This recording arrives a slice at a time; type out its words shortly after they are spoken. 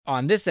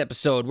On this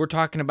episode, we're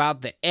talking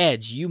about the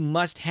edge you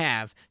must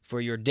have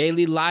for your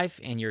daily life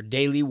and your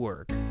daily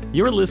work.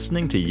 You're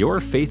listening to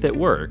Your Faith at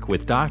Work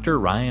with Dr.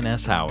 Ryan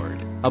S.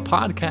 Howard, a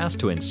podcast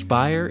to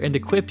inspire and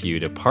equip you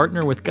to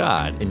partner with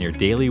God in your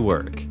daily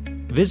work.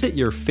 Visit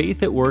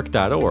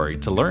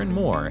yourfaithatwork.org to learn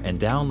more and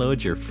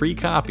download your free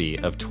copy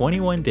of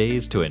 21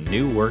 Days to a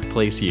New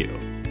Workplace You.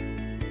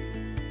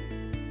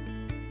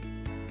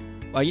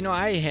 Well,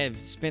 I have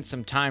spent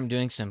some time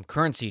doing some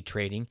currency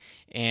trading,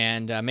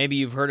 and maybe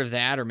you've heard of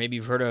that, or maybe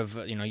you've heard of,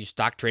 you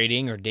stock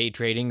trading or day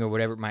trading or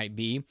whatever it might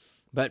be.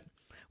 But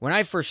when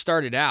I first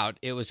started out,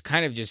 it was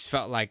kind of just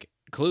felt like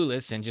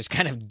clueless and just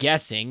kind of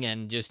guessing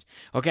and just,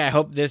 okay, I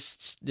hope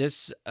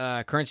this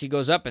currency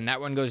goes up and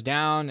that one goes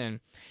down, and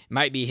it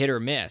might be hit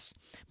or miss.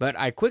 But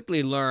I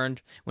quickly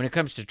learned when it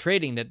comes to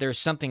trading that there's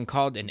something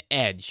called an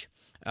edge,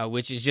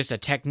 which is just a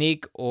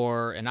technique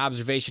or an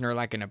observation or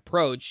like an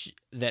approach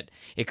that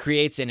it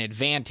creates an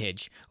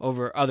advantage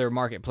over other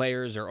market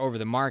players or over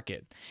the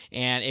market.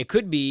 And it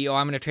could be,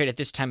 I'm going to trade at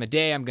this time of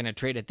day, I'm going to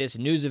trade at this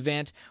news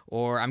event,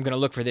 or I'm going to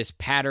look for this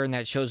pattern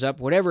that shows up.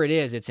 Whatever it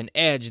is, it's an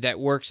edge that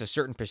works a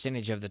certain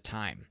percentage of the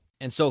time.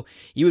 And so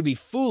you would be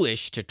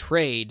foolish to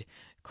trade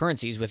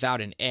currencies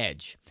without an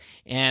edge.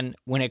 And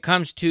when it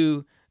comes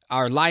to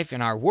our life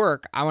and our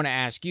work, I want to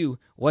ask you,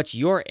 what's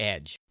your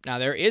edge? Now,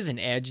 there is an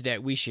edge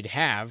that we should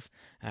have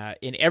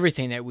in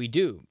everything that we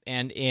do.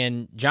 And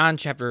in John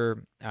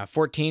chapter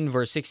 14,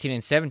 verse 16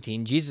 and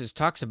 17, Jesus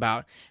talks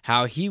about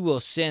how he will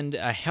send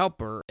a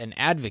helper, an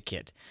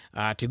advocate,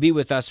 to be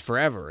with us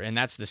forever. And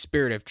that's the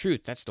Spirit of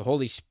truth. That's the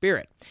Holy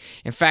Spirit.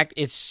 In fact,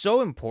 it's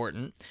so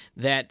important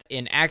that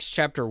in Acts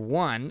chapter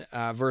 1,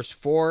 verse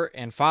 4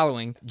 and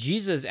following,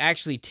 Jesus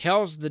actually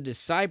tells the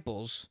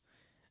disciples,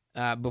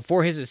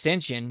 before his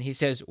ascension, he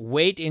says,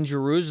 wait in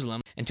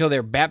Jerusalem until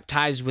they're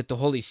baptized with the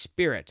Holy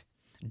Spirit.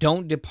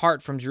 Don't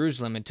depart from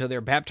Jerusalem until they're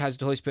baptized with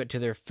the Holy Spirit,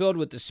 till they're filled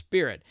with the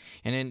Spirit.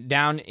 And then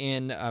down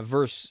in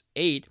verse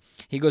 8,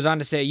 he goes on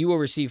to say, you will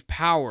receive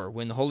power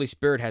when the Holy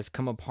Spirit has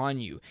come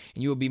upon you,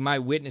 and you will be my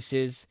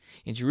witnesses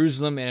in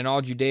Jerusalem and in all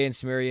Judea and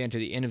Samaria and to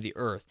the end of the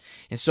earth.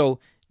 And so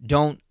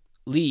don't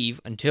leave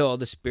until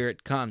the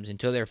Spirit comes,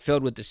 until they're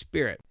filled with the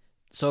Spirit.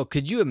 So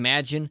could you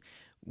imagine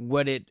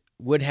what it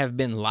would have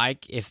been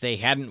like if they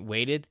hadn't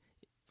waited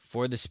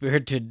for the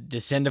Spirit to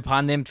descend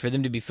upon them, for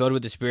them to be filled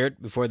with the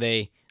Spirit before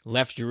they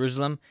left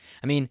Jerusalem?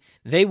 I mean,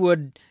 they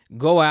would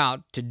go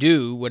out to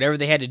do whatever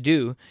they had to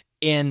do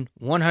in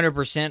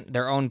 100%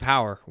 their own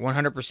power,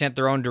 100%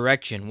 their own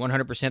direction,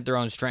 100% their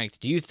own strength.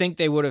 Do you think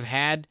they would have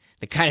had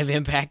the kind of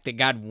impact that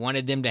God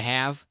wanted them to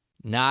have?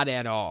 Not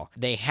at all.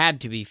 They had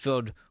to be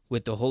filled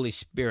with the Holy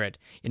Spirit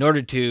in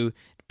order to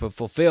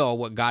fulfill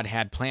what God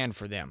had planned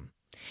for them.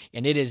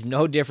 And it is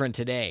no different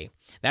today.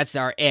 That's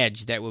our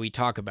edge that we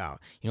talk about.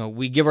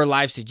 We give our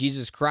lives to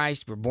Jesus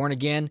Christ, we're born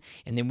again,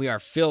 and then we are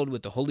filled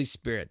with the Holy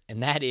Spirit.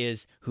 And that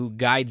is who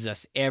guides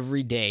us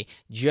every day,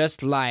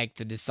 just like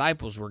the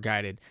disciples were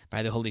guided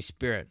by the Holy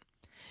Spirit.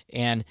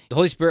 And the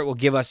Holy Spirit will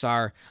give us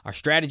our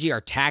strategy, our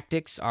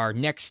tactics, our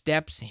next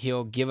steps.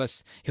 He'll be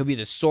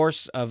the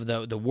source of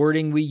the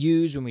wording we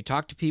use when we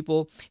talk to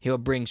people. He'll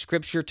bring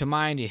Scripture to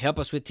mind. He'll help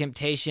us with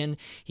temptation.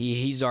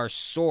 He's our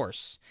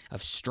source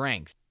of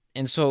strength.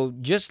 And so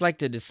just like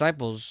the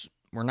disciples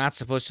were not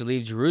supposed to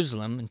leave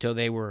Jerusalem until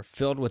they were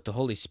filled with the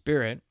Holy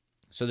Spirit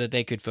so that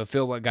they could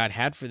fulfill what God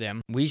had for them,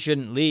 we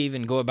shouldn't leave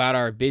and go about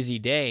our busy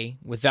day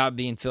without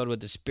being filled with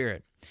the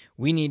Spirit.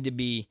 We need to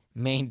be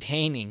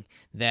maintaining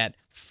that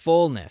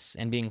fullness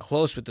and being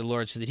close with the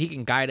Lord so that He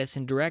can guide us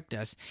and direct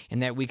us,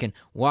 and that we can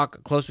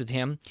walk close with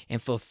Him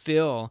and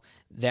fulfill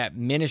that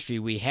ministry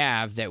we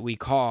have that we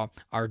call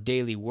our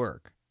daily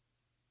work.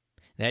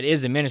 That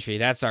is a ministry.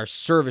 That's our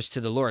service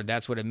to the Lord.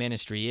 That's what a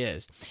ministry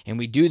is. And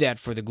we do that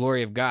for the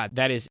glory of God.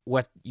 That is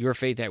what Your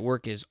Faith at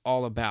Work is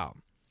all about,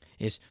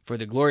 is for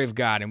the glory of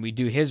God, and we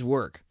do His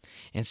work.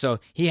 And so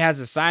He has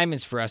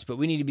assignments for us, but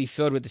we need to be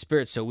filled with the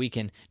Spirit so we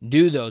can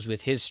do those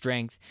with His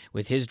strength,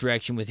 with His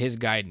direction, with His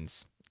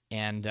guidance,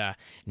 and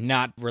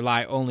not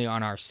rely only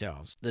on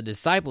ourselves. The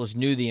disciples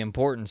knew the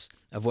importance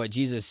of what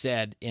Jesus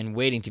said in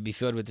waiting to be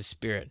filled with the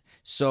Spirit.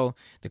 So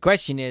the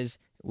question is,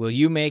 will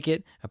you make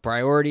it a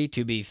priority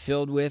to be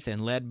filled with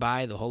and led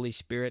by the Holy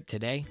Spirit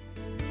today?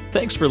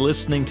 Thanks for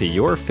listening to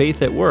Your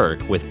Faith at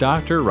Work with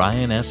Dr.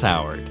 Ryan S.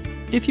 Howard.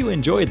 If you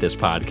enjoyed this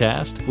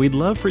podcast, we'd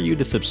love for you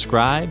to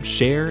subscribe,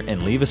 share,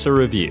 and leave us a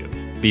review.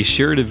 Be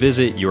sure to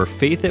visit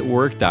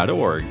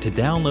yourfaithatwork.org to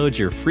download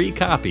your free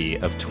copy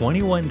of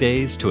 21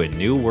 Days to a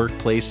New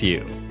Workplace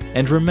You.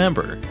 And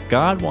remember,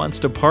 God wants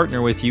to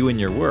partner with you in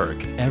your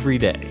work every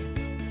day.